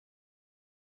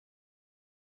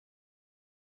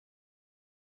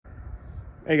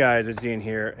Hey guys, it's Ian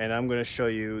here, and I'm going to show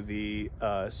you the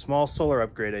small solar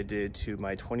upgrade I did to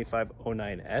my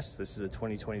 2509S. This is a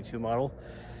 2022 model.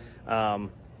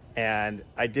 And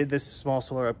I did this small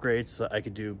solar upgrade so that I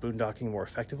could do boondocking more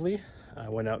effectively. I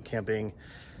went out camping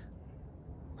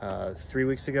 3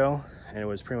 weeks ago, and it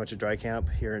was pretty much a dry camp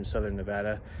here in southern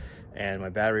Nevada. And my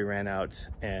battery ran out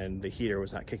and the heater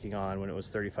was not kicking on when it was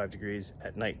 35 degrees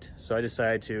at night. So I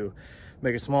decided to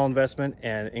make a small investment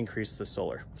and increase the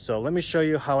solar. So let me show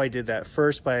you how I did that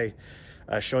first by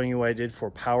showing you what I did for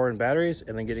power and batteries,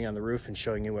 and then getting on the roof and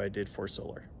showing you what I did for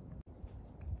solar.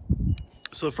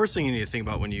 So the first thing you need to think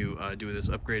about when you do this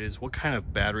upgrade is what kind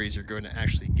of batteries you're going to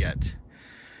actually get.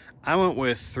 I went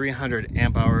with 300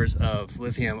 amp hours of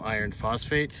lithium iron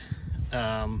phosphate.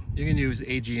 You can use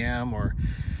AGM or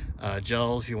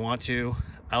gels if you want to.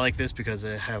 I like this because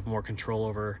I have more control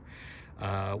over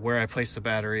where I place the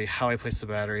battery, how I place the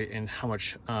battery, and how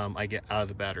much I get out of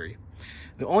the battery.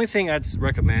 The only thing I'd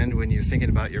recommend when you're thinking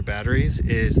about your batteries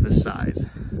is the size.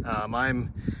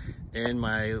 I'm in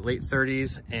my late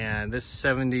 30s, and this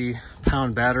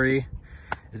 70-pound battery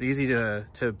is easy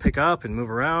to pick up and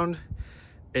move around.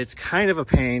 It's kind of a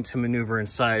pain to maneuver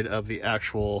inside of the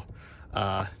actual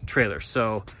trailer.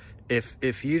 So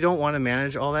if you don't want to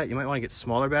manage all that, you might want to get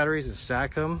smaller batteries and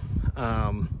stack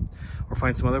them, or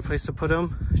find some other place to put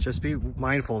them. Just be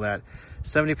mindful that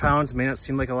 70 pounds may not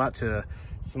seem like a lot to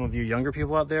some of you younger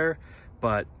people out there,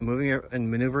 but moving it and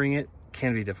maneuvering it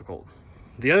can be difficult.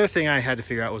 The other thing I had to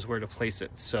figure out was where to place it.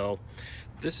 So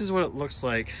this is what it looks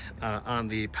like on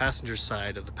the passenger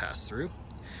side of the pass-through.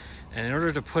 And in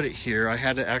order to put it here, I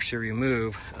had to actually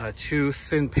remove two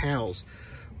thin panels.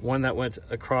 One that went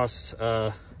across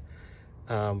from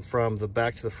the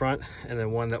back to the front, and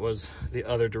then one that was the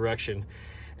other direction.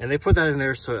 And they put that in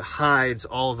there so it hides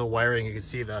all of the wiring. You can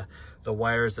see the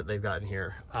wires that they've got in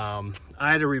here. I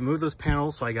had to remove those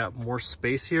panels so I got more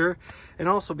space here, and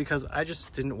also because I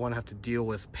just didn't want to have to deal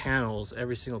with panels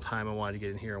every single time I wanted to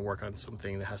get in here and work on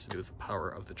something that has to do with the power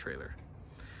of the trailer.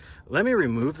 Let me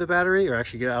remove the battery, or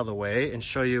actually get out of the way, and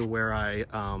show you where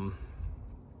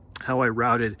how I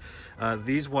routed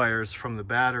these wires from the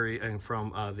battery and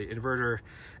from the inverter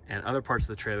and other parts of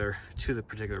the trailer to the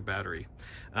particular battery.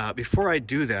 Before I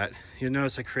do that, you'll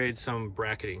notice I created some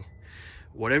bracketing.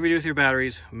 Whatever you do with your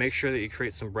batteries, make sure that you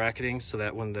create some bracketing so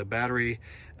that when the battery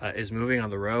is moving on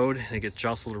the road and it gets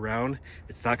jostled around,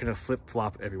 it's not going to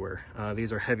flip-flop everywhere.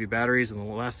 These are heavy batteries, and the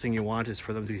last thing you want is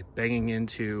for them to be banging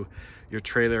into your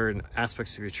trailer and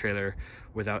aspects of your trailer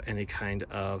without any kind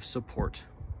of support.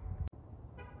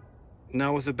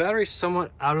 Now, with the battery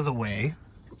somewhat out of the way,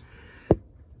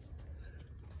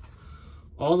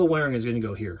 all the wiring is going to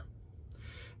go here.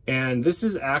 And this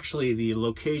is actually the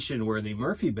location where the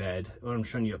Murphy bed, what I'm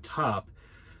showing you up top,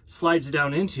 slides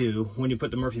down into when you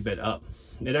put the Murphy bed up.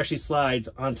 It actually slides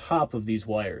on top of these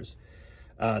wires.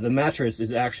 The mattress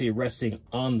is actually resting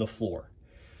on the floor.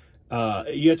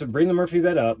 You have to bring the Murphy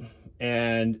bed up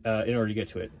and in order to get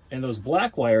to it. And those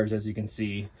black wires, as you can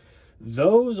see,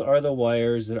 those are the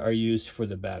wires that are used for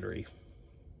the battery.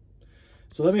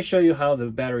 So let me show you how the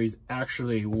battery is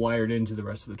actually wired into the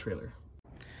rest of the trailer.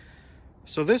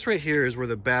 So this right here is where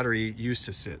the battery used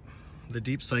to sit, the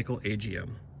deep cycle AGM.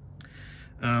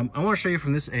 I want to show you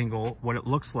from this angle what it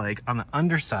looks like on the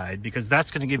underside, because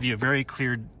that's going to give you a very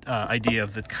clear idea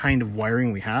of the kind of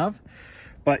wiring we have,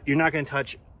 but you're not going to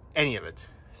touch any of it.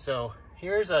 So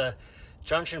here's a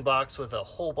junction box with a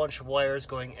whole bunch of wires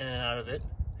going in and out of it.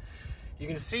 You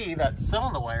can see that some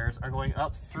of the wires are going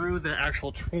up through the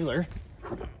actual trailer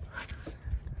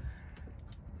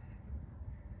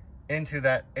into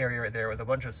that area right there with a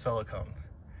bunch of silicone.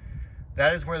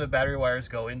 That is where the battery wires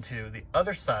go into the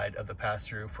other side of the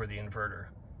pass-through for the inverter.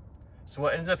 So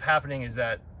what ends up happening is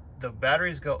that the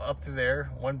batteries go up through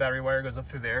there, one battery wire goes up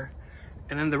through there,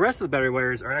 and then the rest of the battery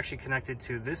wires are actually connected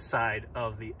to this side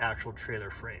of the actual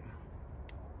trailer frame.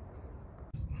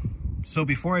 So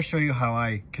before I show you how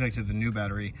I connected the new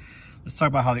battery, let's talk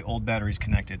about how the old battery is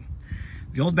connected.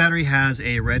 The old battery has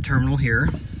a red terminal here,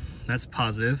 that's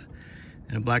positive,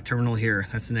 and a black terminal here,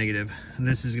 that's negative. And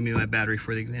this is gonna be my battery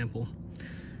for the example.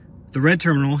 The red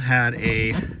terminal had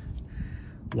a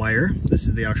wire, this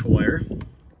is the actual wire,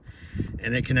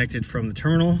 and it connected from the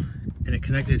terminal, and it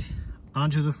connected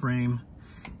onto the frame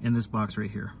in this box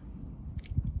right here.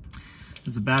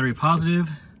 It's a battery positive.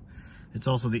 It's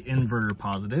also the inverter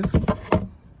positive.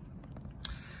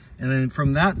 And then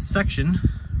from that section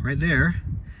right there,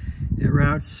 it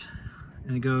routes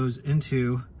and it goes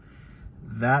into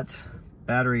that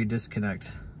battery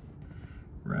disconnect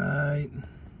right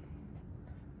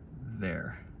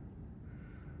there.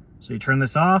 So you turn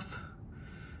this off,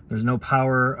 There's no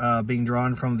power being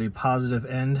drawn from the positive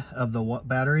end of the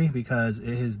battery because it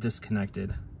is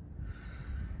disconnected.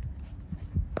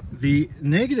 The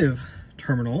negative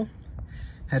terminal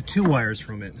had 2 wires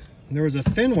from it. There was a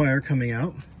thin wire coming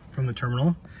out from the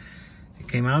terminal. It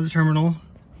came out of the terminal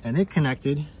and it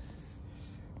connected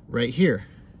right here.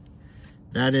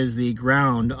 That is the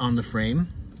ground on the frame.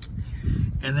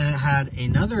 And then it had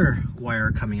another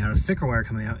wire coming out, a thicker wire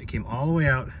coming out. It came all the way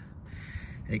out.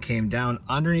 It came down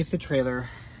underneath the trailer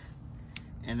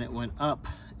and it went up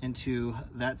into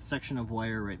that section of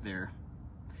wire right there.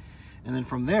 And then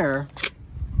from there,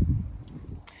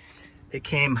 it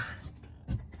came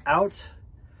out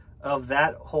of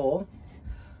that hole,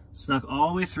 snuck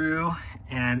all the way through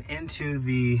and into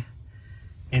the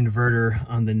inverter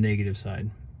on the negative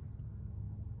side.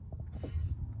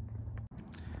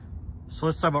 So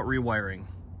let's talk about rewiring.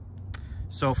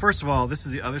 So first of all, this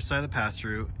is the other side of the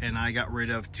pass-through, and I got rid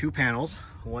of 2 panels.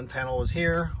 One panel was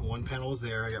here, one panel was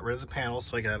there. I got rid of the panels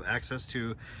so I could have access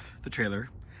to the trailer.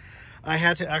 I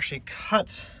had to actually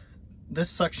cut this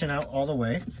section out all the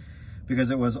way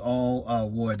because it was all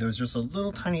wood. There was just a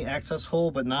little tiny access hole,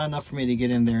 but not enough for me to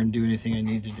get in there and do anything I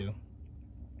needed to do.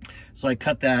 So I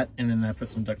cut that, and then I put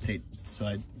some duct tape so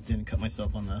I didn't cut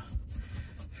myself on the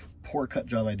poor cut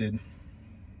job I did.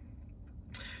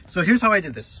 So here's how I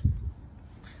did this.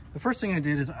 The first thing I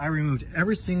did is I removed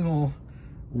every single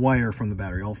wire from the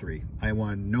battery, all 3. I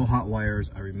wanted no hot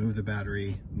wires. I removed the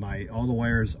battery. All the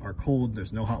wires are cold.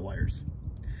 There's no hot wires.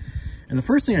 And the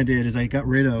first thing I did is I got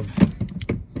rid of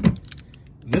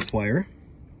this wire.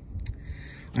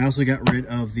 I also got rid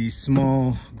of the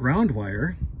small ground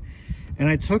wire. And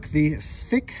I took the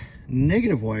thick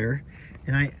negative wire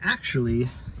and I actually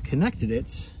connected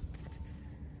it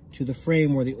to the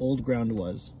frame where the old ground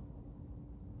was.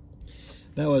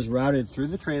 That was routed through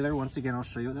the trailer. Once again, I'll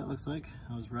show you what that looks like.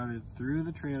 I was routed through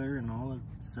the trailer and all the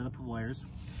setup of wires.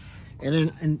 And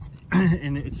then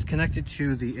and it's connected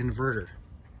to the inverter.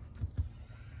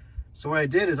 So what I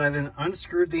did is I then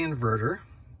unscrewed the inverter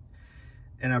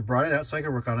and I brought it out so I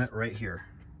could work on it right here.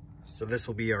 So this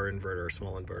will be our inverter, our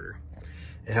small inverter.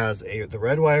 It has the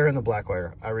red wire and the black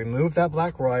wire. I removed that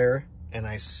black wire and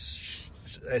I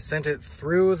sent it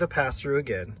through the pass-through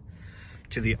again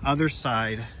to the other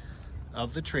side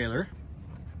of the trailer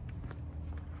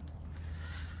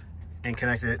and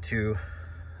connected it to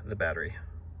the battery.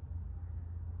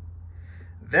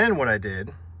 Then what I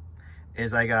did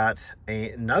is I got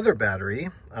another battery,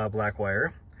 black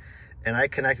wire, and I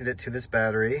connected it to this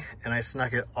battery and I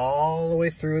snuck it all the way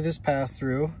through this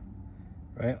pass-through,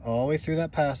 right? All the way through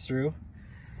that pass-through,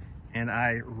 and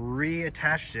I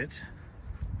reattached it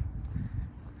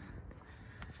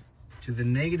to the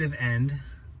negative end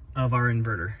of our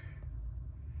inverter.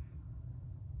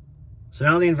 So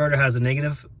now the inverter has a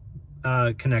negative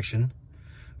connection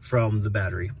from the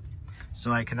battery.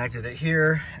 So I connected it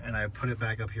here and I put it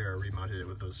back up here. I remounted it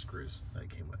with those screws that it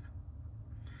came with.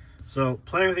 So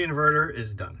playing with the inverter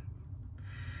is done.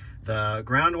 The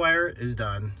ground wire is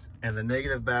done and the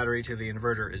negative battery to the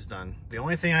inverter is done. The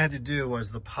only thing I had to do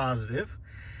was the positive,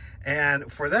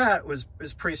 and for that was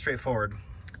pretty straightforward.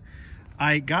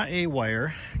 I got a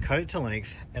wire, cut it to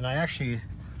length, and I actually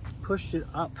pushed it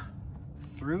up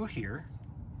through here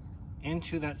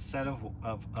into that set of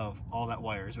all that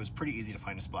wires. It was pretty easy to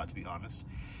find a spot, to be honest.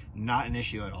 Not an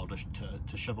issue at all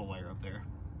to shove a wire up there.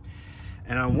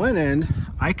 And on one end,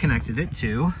 I connected it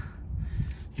to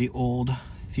the old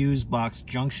fuse box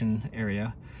junction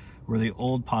area where the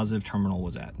old positive terminal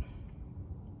was at.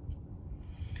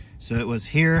 So it was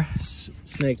here,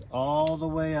 snaked all the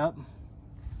way up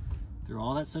through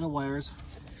all that set of wires,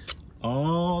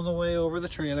 all the way over the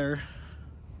trailer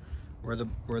where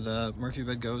the Murphy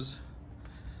bed goes,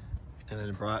 and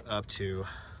then brought up to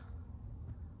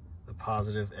the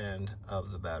positive end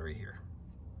of the battery here.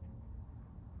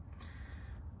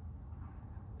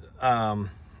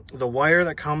 The wire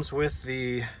that comes with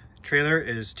the trailer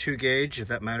is 2 gauge. If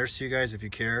that matters to you guys, if you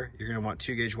care, you're gonna want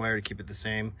 2 gauge wire to keep it the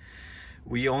same.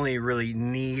 We only really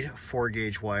need 4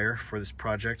 gauge wire for this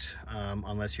project,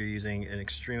 unless you're using an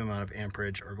extreme amount of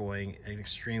amperage or going an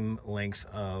extreme length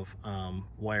of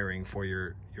wiring for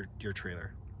your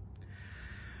trailer.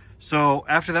 So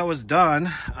after that was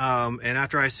done, and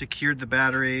after I secured the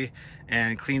battery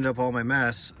and cleaned up all my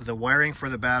mess, the wiring for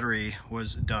the battery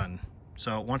was done.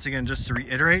 So once again, just to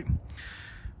reiterate,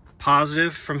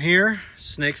 positive from here,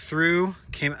 snaked through,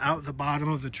 came out the bottom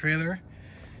of the trailer,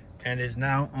 and is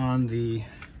now on the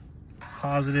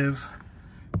positive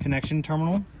connection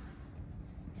terminal,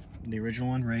 the original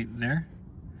one right there.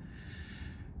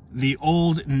 The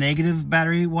old negative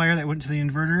battery wire that went to the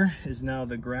inverter is now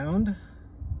the ground.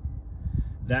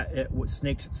 that it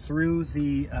snaked through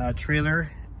the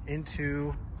trailer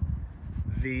into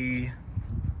the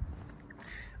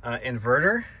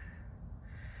inverter.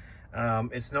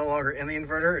 It's no longer in the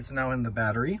inverter, it's now in the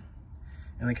battery.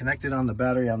 And then connected on the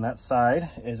battery on that side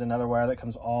is another wire that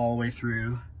comes all the way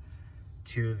through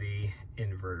to the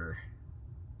inverter.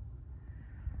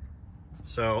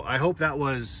 So I hope that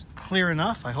was clear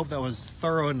enough. I hope that was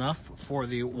thorough enough for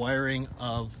the wiring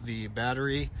of the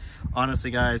battery.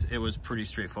 Honestly, guys, it was pretty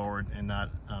straightforward and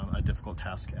not a difficult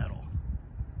task at all.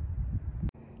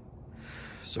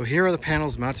 So here are the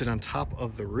panels mounted on top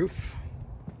of the roof.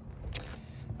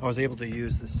 I was able to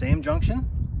use the same junction.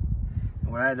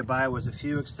 And what I had to buy was a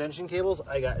few extension cables.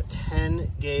 I got a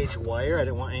 10 gauge wire. I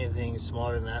didn't want anything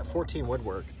smaller than that. 14 would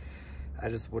work. I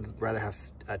just would rather have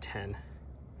a 10.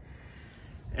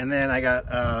 And then I got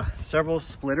several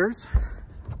splitters.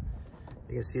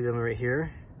 You can see them right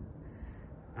here.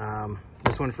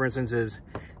 This one, for instance, is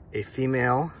a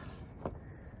female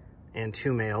and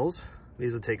 2 males.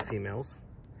 These would take females.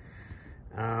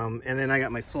 And then I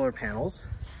got my solar panels.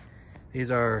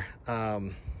 These are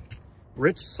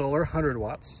Rich Solar 100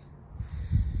 watts.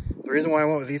 The reason why I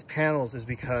went with these panels is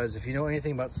because if you know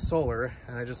anything about solar,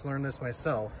 and I just learned this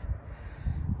myself,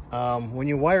 when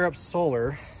you wire up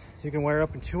solar, you can wire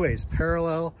up in 2 ways,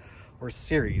 parallel or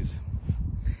series.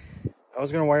 I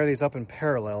was going to wire these up in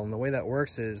parallel, and the way that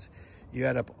works is you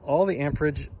add up all the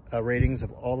amperage ratings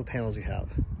of all the panels you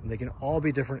have. And they can all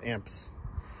be different amps.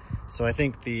 So I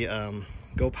think the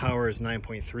Go Power is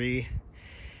 9.3,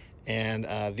 and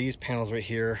these panels right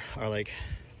here are like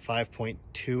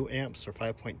 5.2 amps or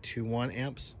 5.21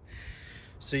 amps.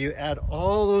 So you add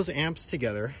all those amps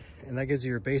together, and that gives you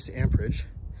your base amperage.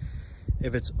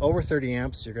 If it's over 30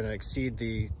 amps, you're going to exceed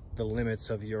the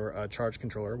limits of your charge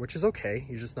controller, which is okay.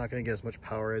 You're just not going to get as much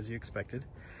power as you expected.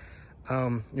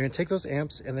 You're going to take those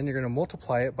amps, and then you're going to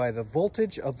multiply it by the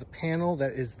voltage of the panel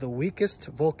that is the weakest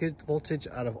voltage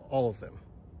out of all of them.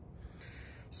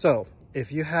 So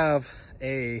if you have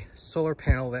a solar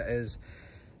panel that is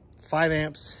 5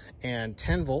 amps and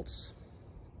 10 volts,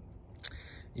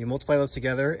 you multiply those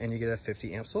together and you get a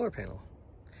 50 amp solar panel.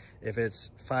 If it's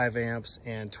 5 amps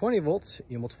and 20 volts,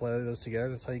 you multiply those together,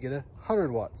 that's how you get a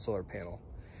 100 watt solar panel.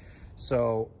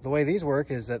 So the way these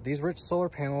work is that these Rich solar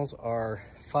panels are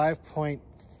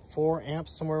 5.4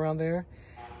 amps, somewhere around there,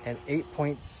 and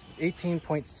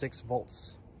 18.6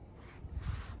 volts.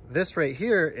 This right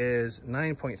here is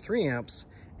 9.3 amps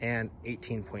and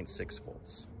 18.6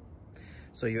 volts.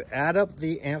 So you add up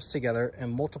the amps together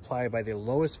and multiply by the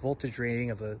lowest voltage rating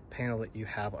of the panel that you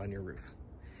have on your roof.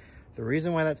 The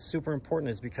reason why that's super important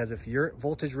is because if your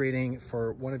voltage rating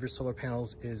for one of your solar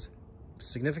panels is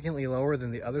significantly lower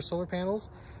than the other solar panels,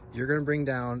 you're going to bring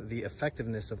down the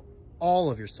effectiveness of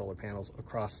all of your solar panels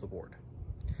across the board.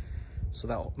 So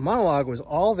that monologue was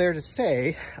all there to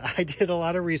say I did a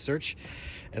lot of research,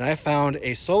 and I found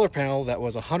a solar panel that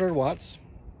was 100 watts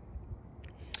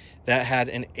that had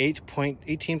an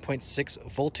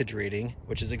 18.6 voltage rating,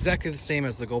 which is exactly the same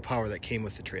as the Go Power that came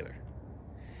with the trailer.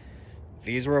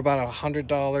 These were about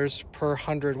 $100 per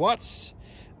 100 watts.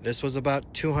 This was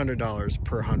about $200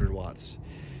 per 100 watts.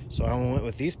 So I went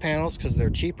with these panels because they're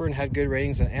cheaper and had good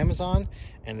ratings on Amazon,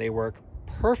 and they work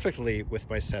perfectly with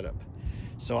my setup.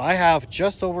 So I have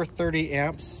just over 30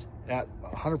 amps at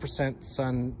 100%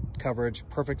 sun coverage,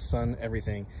 perfect sun,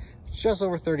 everything. Just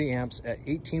over 30 amps at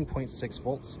 18.6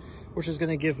 volts, which is going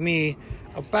to give me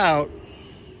about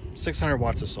 600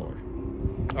 watts of solar.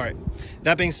 All right,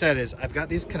 that being said, I've got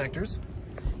these connectors.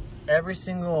 Every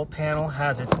single panel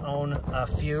has its own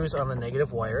fuse on the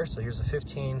negative wire. So here's a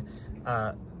 15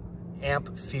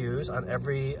 amp fuse on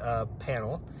every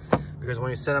panel, because when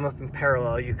you set them up in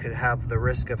parallel, you could have the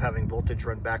risk of having voltage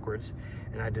run backwards,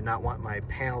 and I did not want my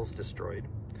panels destroyed.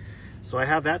 So I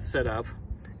have that set up.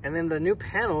 And then the new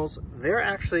panels, they're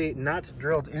actually not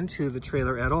drilled into the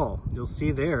trailer at all. You'll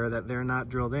see there that they're not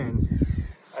drilled in.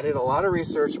 I did a lot of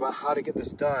research about how to get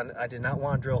this done. I did not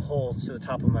want to drill holes to the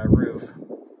top of my roof.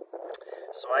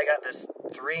 So I got this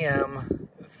 3M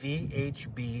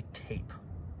VHB tape.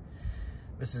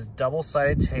 This is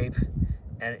double-sided tape,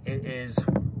 and it is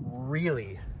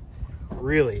really,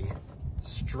 really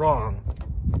strong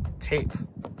tape.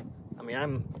 I mean,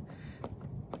 I'm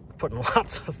putting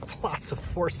lots of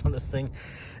force on this thing,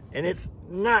 and it's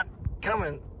not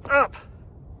coming up.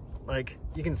 Like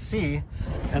you can see,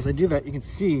 as I do that, you can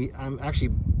see I'm actually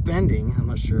bending. I'm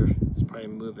not sure, it's probably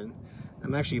moving.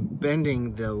 I'm actually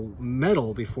bending the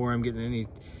metal before I'm getting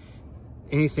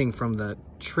anything from the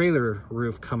trailer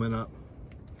roof coming up.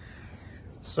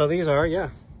 So these are, yeah,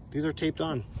 these are taped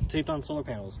on solar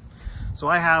panels. So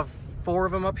I have 4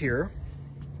 of them up here.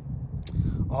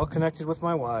 all connected with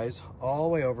my Ys all the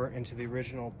way over into the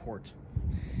original port.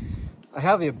 I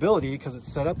have the ability, because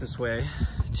it's set up this way,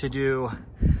 to do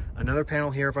another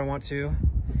panel here if I want to,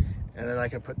 and then I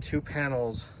can put 2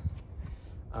 panels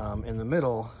in the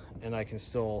middle, and I can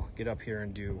still get up here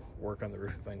and do work on the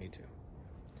roof if I need to.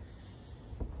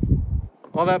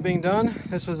 All that being done,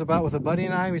 this was about, with a buddy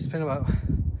and I, we spent about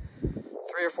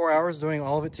 3 or 4 hours doing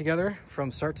all of it together from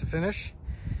start to finish.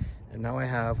 And now I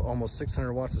have almost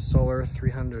 600 watts of solar,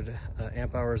 300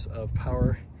 amp hours of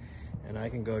power, and I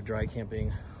can go dry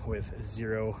camping with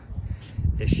 0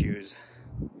 issues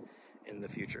in the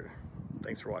future.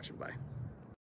 Thanks for watching. Bye.